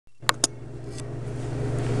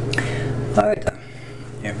Alright then,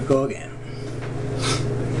 here we go again.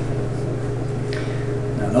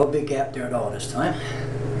 Now no big gap there at all this time.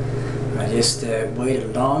 I just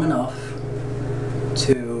waited long enough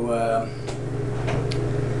to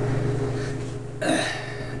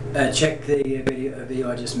check the video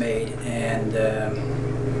I just made and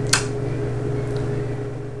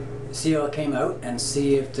see how it came out and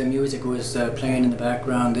see if the music was playing in the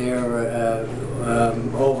background there or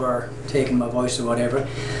overtaking my voice or whatever.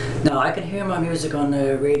 Now I can hear my music on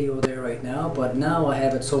the radio there right now, but now I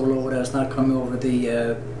have it so low that it's not coming over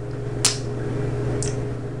the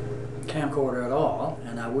camcorder at all,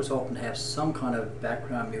 and I was hoping to have some kind of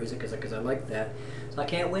background music because I like that. So I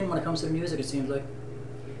can't win when it comes to the music, it seems like.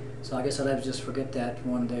 So I guess I'll have to just forget that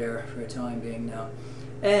one there for the time being now.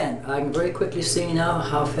 And I can very quickly see now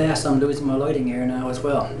how fast I'm losing my lighting here now as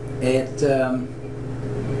well. It's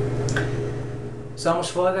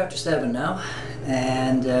almost 5 after 7 now,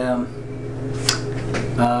 and I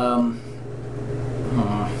don't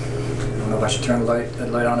know if I should turn the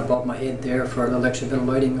light on above my head there for a little extra bit of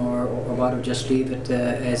lighting, or what, or just leave it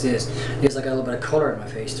as is. It's like a little bit of colour in my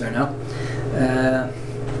face there now.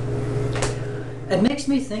 It makes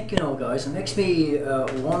me think, you know, guys, it makes me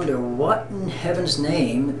wonder what in heaven's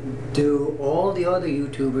name do all the other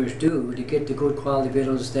YouTubers do to get the good quality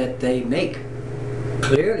videos that they make.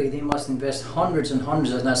 Clearly they must invest hundreds and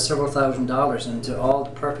hundreds, if not several $1,000s into all the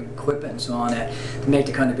perfect equipment and so on to make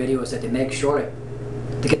the kind of videos that they make, surely.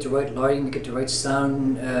 To get the right lighting, to get the right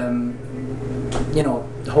sound, you know,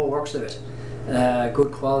 the whole works of it.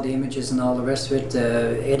 Good quality images and all the rest of it,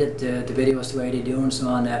 edit the videos the way they do and so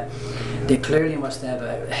on. They clearly must have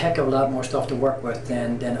a heck of a lot more stuff to work with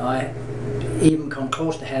than I even come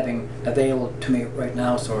close to having available to me right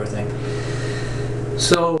now, sort of thing.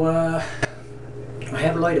 So I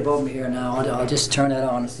have a light above me here now. I'll just turn that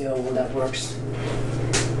on and see how well that works.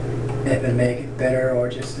 If it'll make it better or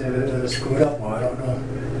just screw it up, well, I don't know.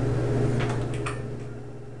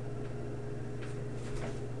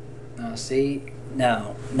 See,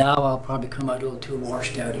 now I'll probably come out a little too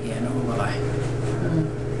washed out again, or will I?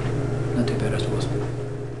 Not too bad, I suppose.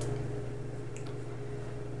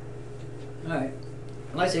 Alright,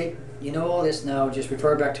 like I say, you know all this now, just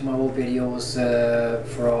refer back to my old videos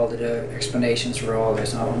for all the explanations for all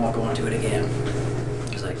this. I won't go into it again,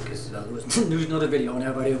 because I'll lose another video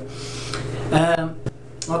now if I do.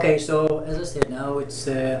 Okay, so as I said now, it's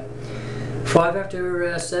 5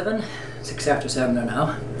 after 7, 6 after 7 there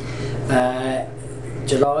now.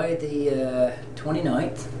 July the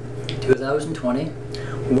 29th, 2020,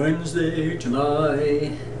 Wednesday,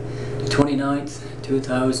 July 29th,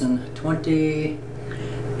 2020,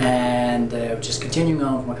 and just continuing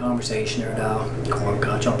on with my conversation here now.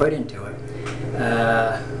 I'll jump right into it,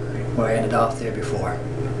 where I ended off there before.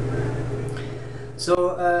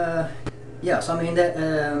 So, yeah, so I mean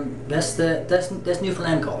that's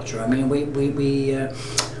Newfoundland culture. I mean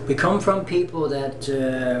we come from people that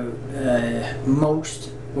most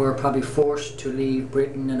were probably forced to leave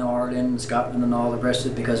Britain and Ireland, Scotland and all the rest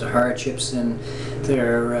of it because of hardships in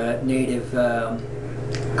their native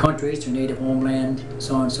countries, their native homeland,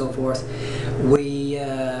 so on and so forth. We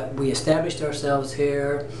established ourselves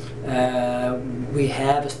here. We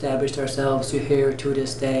have established ourselves here to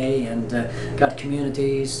this day, and got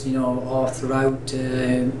communities, you know, all throughout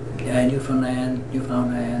Newfoundland.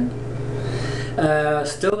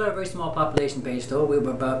 Still got a very small population base though. We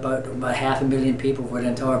were about 500,000 people for the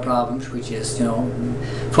entire province, which is, you know,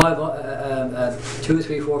 2,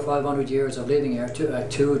 3, 4, 500 years of living here, 200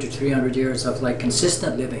 to 300 years of like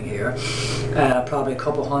consistent living here. Probably a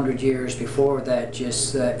couple hundred years before that,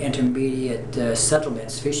 just intermediate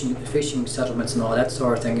settlements, fishing settlements and all that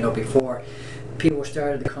sort of thing, you know, before people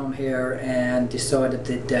started to come here and decided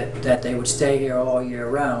that they would stay here all year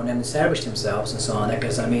round and establish themselves and so on.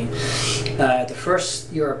 Because I mean, the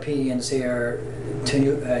first Europeans here to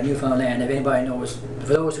Newfoundland, if anybody knows,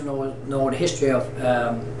 for those who know the history of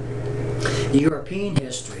the European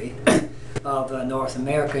history of North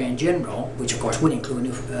America in general, which of course would include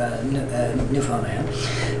Newfoundland.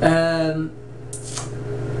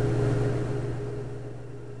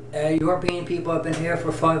 European people have been here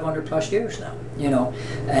for 500 plus years now, you know,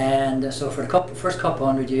 and so for the first couple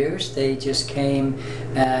hundred years they just came,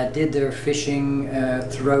 did their fishing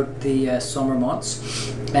throughout the summer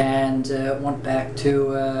months, and went back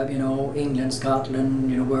to you know, England,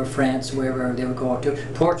 Scotland, you know, where France, wherever they would go to.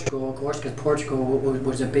 Portugal, of course, because Portugal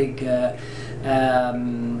was a big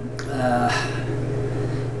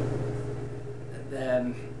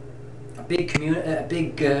a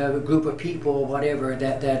big group of people, whatever,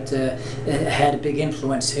 that had a big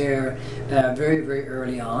influence here very, very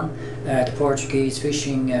early on. The Portuguese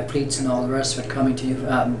fishing fleets and all the rest of it coming to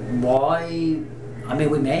why? I mean,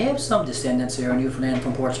 we may have some descendants here in Newfoundland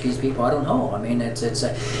from Portuguese people. I don't know. I mean, it's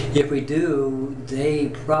if we do, they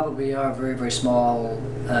probably are a very, very small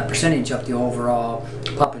percentage of the overall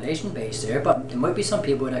population base there. But there might be some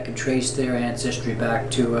people that can trace their ancestry back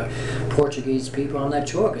to Portuguese people. I'm not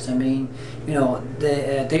sure, because I mean, you know,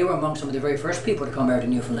 they were among some of the very first people to come out of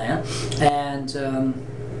Newfoundland, and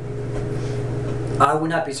I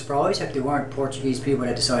would not be surprised if there weren't Portuguese people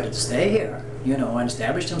that decided to stay here, you know, and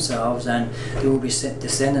establish themselves, and there will be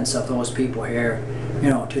descendants of those people here, you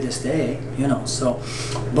know, to this day, you know. So,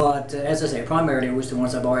 but as I say, primarily it was the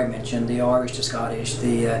ones I've already mentioned: the Irish, the Scottish,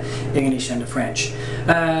 the English, and the French.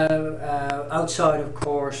 Outside, of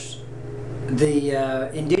course,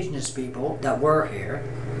 the indigenous people that were here,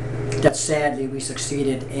 that sadly we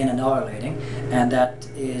succeeded in annihilating, and that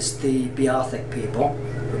is the Beothuk people.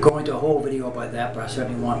 We're going to a whole video about that, but I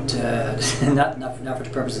certainly want to, not for the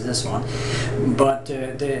purpose of this one, but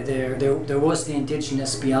there was the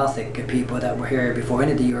indigenous Beothuk people that were here before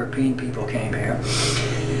any of the European people came here.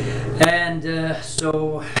 And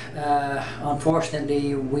so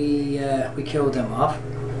unfortunately we killed them off.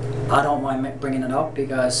 I don't mind bringing it up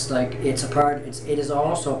because, like, it is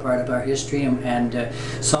also part of our history, and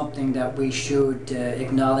something that we should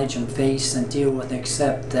acknowledge and face and deal with, and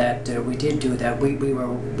accept that we did do that.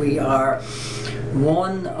 We are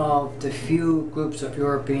one of the few groups of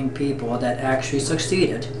European people that actually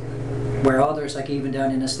succeeded, where others, like even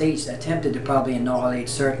down in the States, attempted to probably annihilate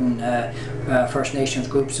certain First Nations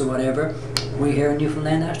groups or whatever. We here in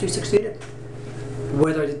Newfoundland actually succeeded.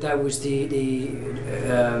 Whether that was the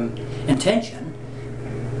intention,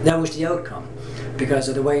 that was the outcome, because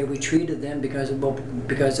of the way we treated them, because of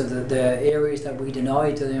the areas that we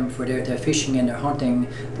denied to them for their fishing and their hunting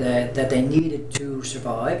that they needed to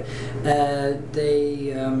survive.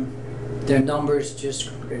 Their numbers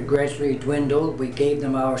just gradually dwindled. We gave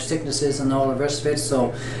them our sicknesses and all the rest of it,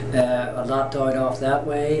 so a lot died off that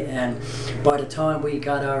way. And by the time we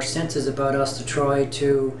got our senses about us to try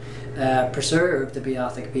to preserve the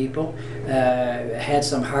Beothuk people, had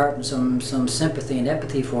some heart and some sympathy and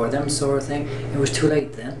empathy for them, sort of thing, it was too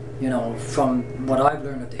late then. You know, from what I've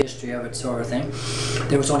learned of the history of it, sort of thing.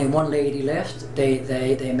 There was only one lady left.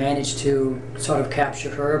 They managed to sort of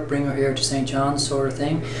capture her, bring her here to St. John's, sort of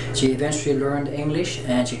thing. She eventually learned English,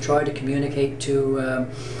 and she tried to communicate to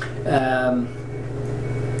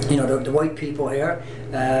you know, the white people here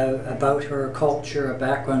about her culture, her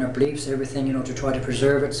background, her beliefs, everything, you know, to try to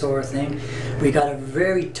preserve it, sort of thing. We got a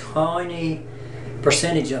very tiny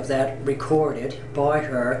percentage of that recorded by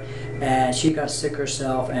her, and she got sick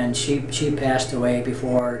herself, and she passed away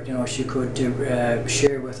before, you know, she could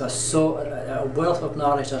share with us so a wealth of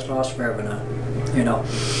knowledge that's lost forever now, you know,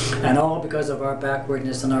 and all because of our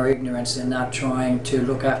backwardness and our ignorance in not trying to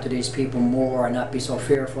look after these people more and not be so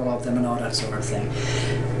fearful of them and all that sort of thing.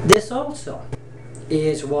 This also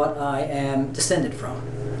is what I am descended from,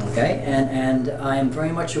 okay, and I am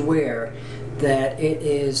very much aware that it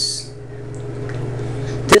is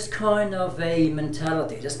this kind of a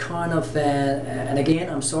mentality, this kind of, and again,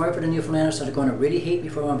 I'm sorry for the Newfoundlanders that are going to really hate me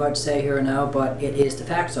for what I'm about to say here now, but it is the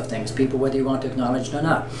facts of things, people, whether you want to acknowledge it or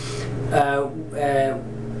not.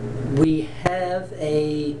 We have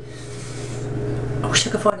I wish I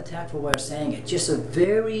could find a tactful way of saying it, just a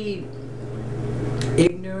very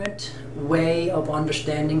ignorant way of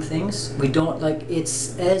understanding things. We don't, like,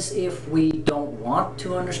 it's as if we don't want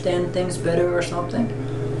to understand things better or something,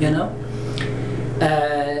 you know?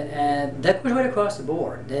 And that goes right across the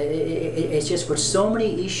board. It's just with so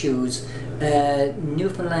many issues,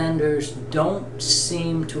 Newfoundlanders don't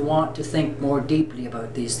seem to want to think more deeply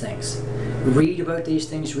about these things. Read about these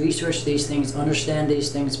things, research these things, understand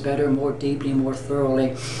these things better, more deeply, more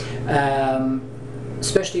thoroughly.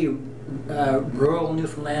 Especially rural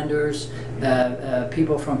Newfoundlanders,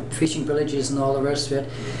 people from fishing villages and all the rest of it.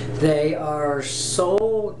 They are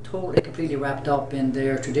so totally, completely wrapped up in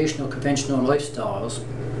their traditional, conventional lifestyles,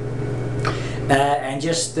 and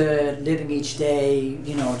just living each day,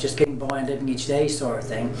 you know, just getting by and living each day, sort of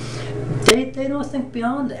thing. They don't think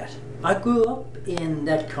beyond that. I grew up in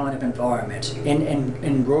that kind of environment,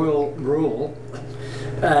 in rural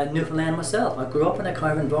Newfoundland myself. I grew up in that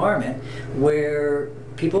kind of environment where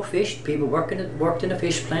people fished, people worked in a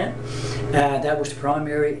fish plant. That was the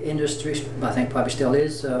primary industry, I think probably still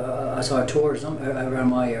is, as our tourism around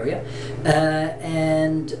my area.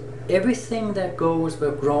 And everything that goes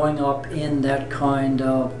with growing up in that kind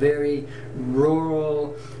of very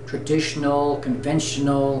rural, traditional,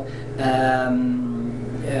 conventional,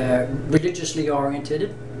 religiously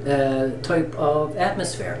oriented type of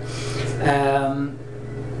atmosphere.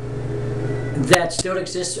 That still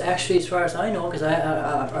exists, actually, as far as I know, because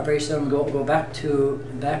I very seldom go back to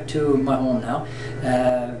my home now,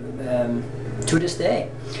 to this day.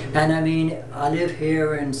 And I mean, I live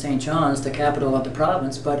here in St. John's, the capital of the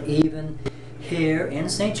province, but even here in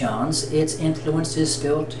St. John's, its influence is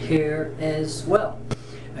felt here as well.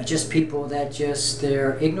 Just people that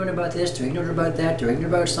they're ignorant about this, they're ignorant about that, they're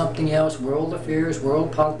ignorant about something else, world affairs,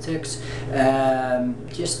 world politics,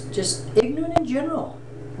 just ignorant in general.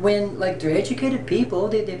 When, like, they're educated people,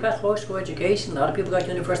 they've got high school education, a lot of people got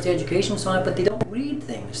university education, so on, but they don't read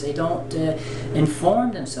things, they don't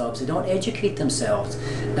inform themselves, they don't educate themselves.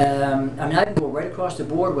 I mean, I can go right across the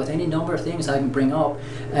board with any number of things I can bring up.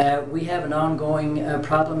 We have an ongoing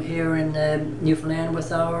problem here in Newfoundland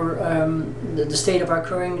with our the state of our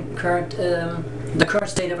current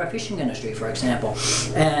state of our fishing industry, for example,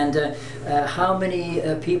 and how many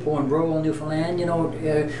people in rural Newfoundland,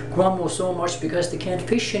 grumble so much because they can't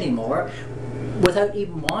fish anymore, without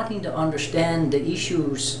even wanting to understand the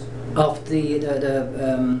issues of the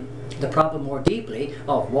problem more deeply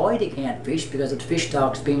of why they can't fish, because the fish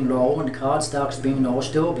stocks being low and the cod stocks being low,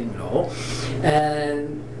 still being low.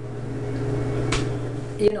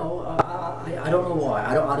 I don't know why.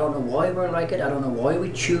 I don't know why we're like it. I don't know why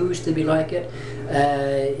we choose to be like it.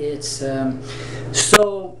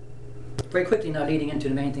 So very quickly now, leading into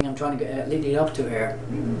the main thing I'm trying to lead up to here.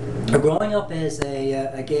 Growing up as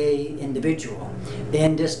a gay individual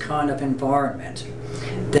in this kind of environment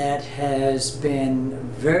that has been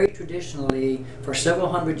very traditionally for several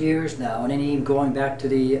hundred years now, and then even going back to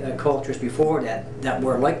the cultures before that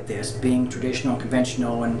were like this, being traditional,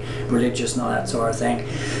 conventional, and religious and all that sort of thing.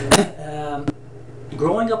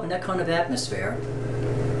 Growing up in that kind of atmosphere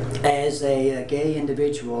as a gay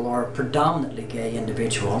individual, or predominantly gay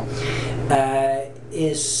individual,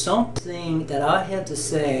 is something that I have to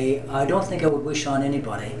say I don't think I would wish on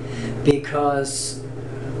anybody, because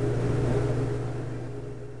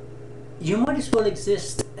you might as well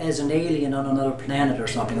exist as an alien on another planet or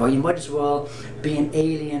something, or you might as well be an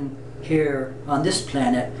alien here on this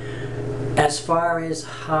planet, as far as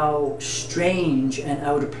how strange and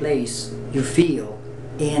out of place you feel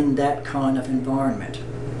in that kind of environment.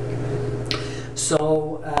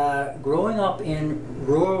 So growing up in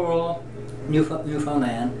rural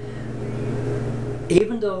Newfoundland,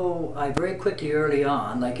 even though I very quickly early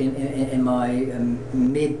on, like in my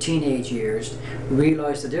mid-teenage years,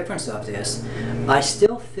 realized the difference of this, I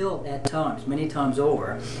still felt at times, many times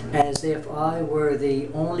over, as if I were the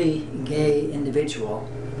only gay individual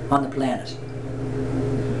on the planet.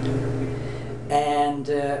 And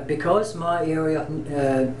because my area of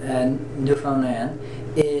Newfoundland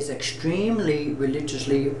is extremely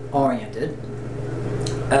religiously oriented,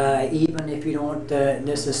 even if you don't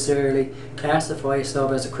necessarily classify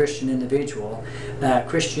yourself as a Christian individual,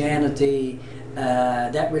 Christianity,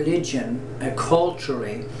 that religion,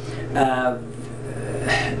 culturally,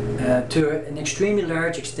 to an extremely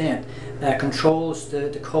large extent, controls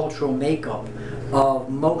the cultural makeup of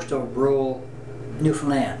most of rural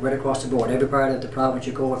Newfoundland, right across the board. Every part of the province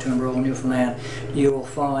you go to in rural Newfoundland, you will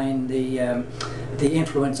find the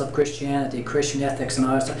influence of Christianity, Christian ethics, and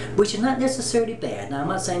all that stuff, which is not necessarily bad. Now, I'm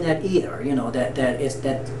not saying that either.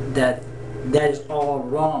 That is all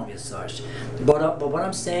wrong as such. But what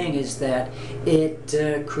I'm saying is that it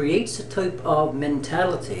creates a type of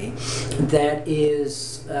mentality that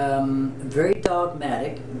is very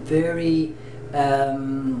dogmatic, very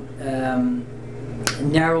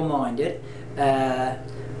narrow-minded, and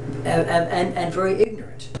very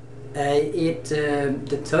ignorant.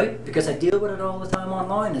 The type, because I deal with it all the time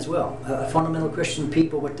online as well, fundamental Christian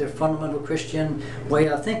people with their fundamental Christian way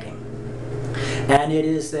of thinking. And it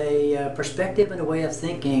is a perspective and a way of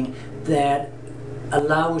thinking that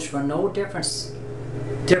allows for no differences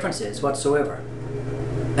whatsoever.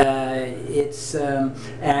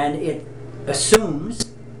 And it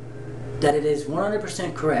assumes that it is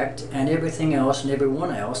 100% correct, and everything else and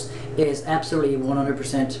everyone else is absolutely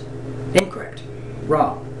 100% incorrect,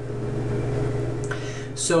 wrong.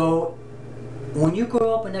 So when you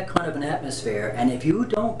grow up in that kind of an atmosphere, and if you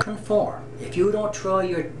don't conform, if you don't try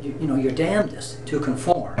your damnedest to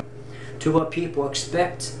conform to what people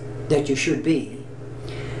expect that you should be,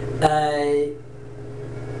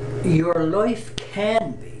 your life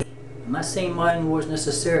can be, I'm not saying mine was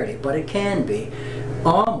necessarily, but it can be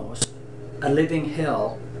almost a living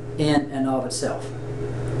hell in and of itself.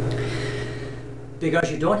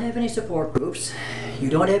 Because you don't have any support groups, you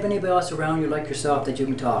don't have anybody else around you like yourself that you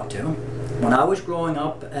can talk to. When I was growing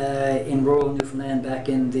up in rural Newfoundland back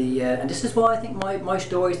in the, and this is why I think my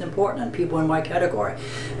story is important, and people in my category,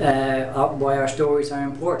 why our stories are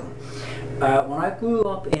important. When I grew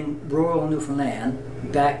up in rural Newfoundland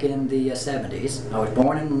back in the 70s, I was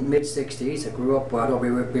born in mid-60s, I grew up, well, I don't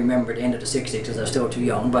remember the end of the 60s because I was still too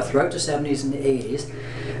young, but throughout the 70s and the 80s,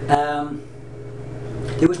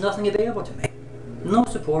 there was nothing available to me. No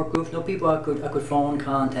support groups, no people I could phone,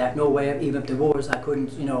 contact, no way, even if there was, I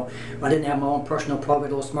couldn't, you know, I didn't have my own personal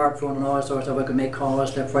private little smartphone and all that sort of stuff. I could make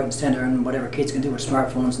calls left, right and centre and whatever kids can do with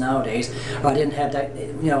smartphones nowadays. I didn't have that,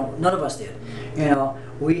 you know, none of us did. You know,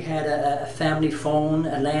 we had a family phone,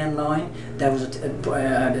 a landline that was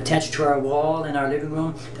attached to our wall in our living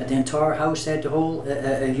room that the entire house had to hold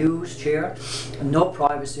a used chair, no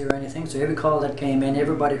privacy or anything. So every call that came in,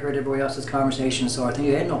 everybody heard everybody else's conversation, sort of thing.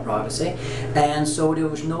 You had no privacy, and so there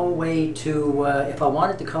was no way to, if I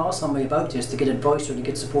wanted to call somebody about this to get advice or to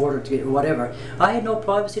get support or to get whatever, I had no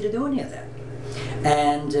privacy to do any of that.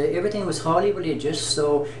 And everything was highly religious,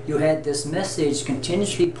 so you had this message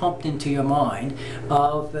continuously pumped into your mind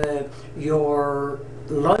of your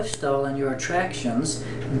lifestyle and your attractions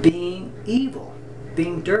being evil,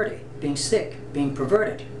 being dirty, being sick, being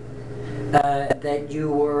perverted. That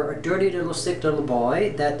you were a dirty little sick little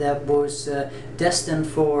boy that was destined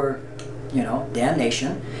for, you know,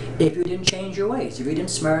 damnation if you didn't change your ways, if you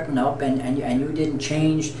didn't smarten up and you didn't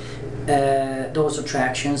change those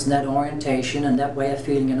attractions and that orientation and that way of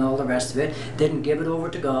feeling and all the rest of it, didn't give it over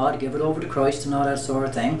to God, give it over to Christ and all that sort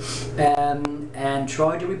of thing, and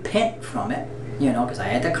try to repent from it, you know, because I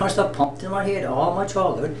had that kind of stuff pumped in my head all my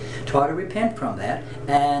childhood, try to repent from that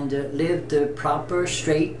and live the proper,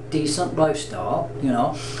 straight, decent lifestyle, you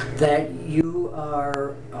know, that you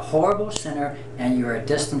are a horrible sinner and you are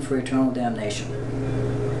destined for eternal damnation.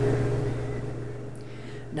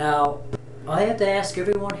 Now, I have to ask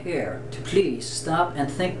everyone here to please stop and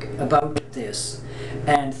think about this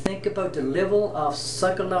and think about the level of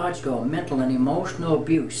psychological, mental and emotional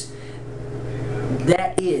abuse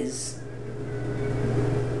that is,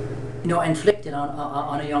 you know, inflicted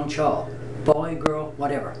on a young child, boy, girl,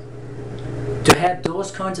 whatever. To have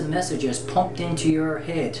those kinds of messages pumped into your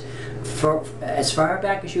head for as far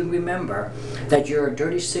back as you remember, that you're a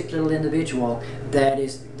dirty, sick little individual that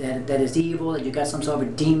is evil, that you got some sort of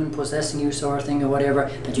a demon possessing you, sort of thing, or whatever,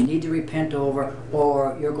 that you need to repent over,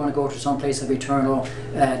 or you're going to go to some place of eternal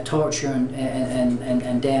torture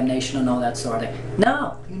and damnation and all that sort of thing.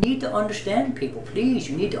 No, you need to understand, people, please.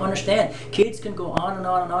 You need to understand. Kids can go on and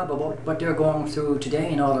on and on about what they're going through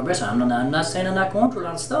today and all the rest. I'm not saying I'm not going through a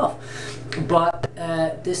lot of stuff, but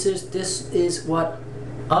this is what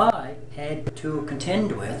I had to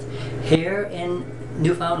contend with here in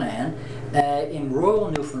Newfoundland, in rural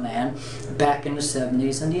Newfoundland, back in the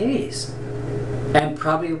 70s and the 80s. And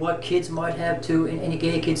probably what kids might have to, any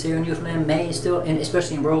gay kids here in Newfoundland may still, and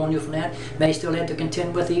especially in rural Newfoundland, may still have to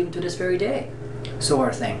contend with even to this very day,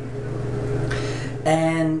 sort of thing.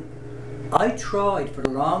 And I tried for the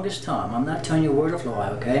longest time, I'm not telling you a word of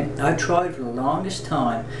lie, okay? I tried for the longest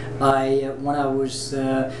time. When I was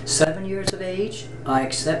 7 years of age, I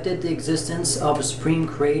accepted the existence of a supreme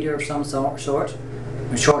creator of some sort.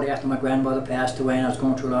 And shortly after my grandmother passed away, and I was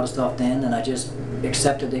going through a lot of stuff then, and I just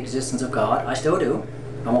accepted the existence of God. I still do.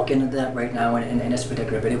 I won't get into that right now in this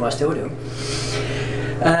particular video, but I still do.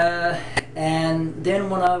 And then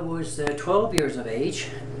when I was 12 years of age,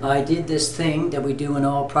 I did this thing that we do in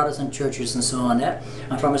all Protestant churches and so on. That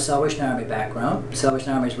I'm from a Salvation Army background.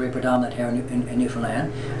 Salvation Army is very predominant here in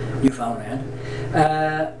Newfoundland.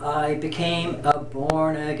 I became a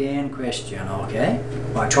born-again Christian, okay?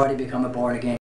 Or I tried to become a born-again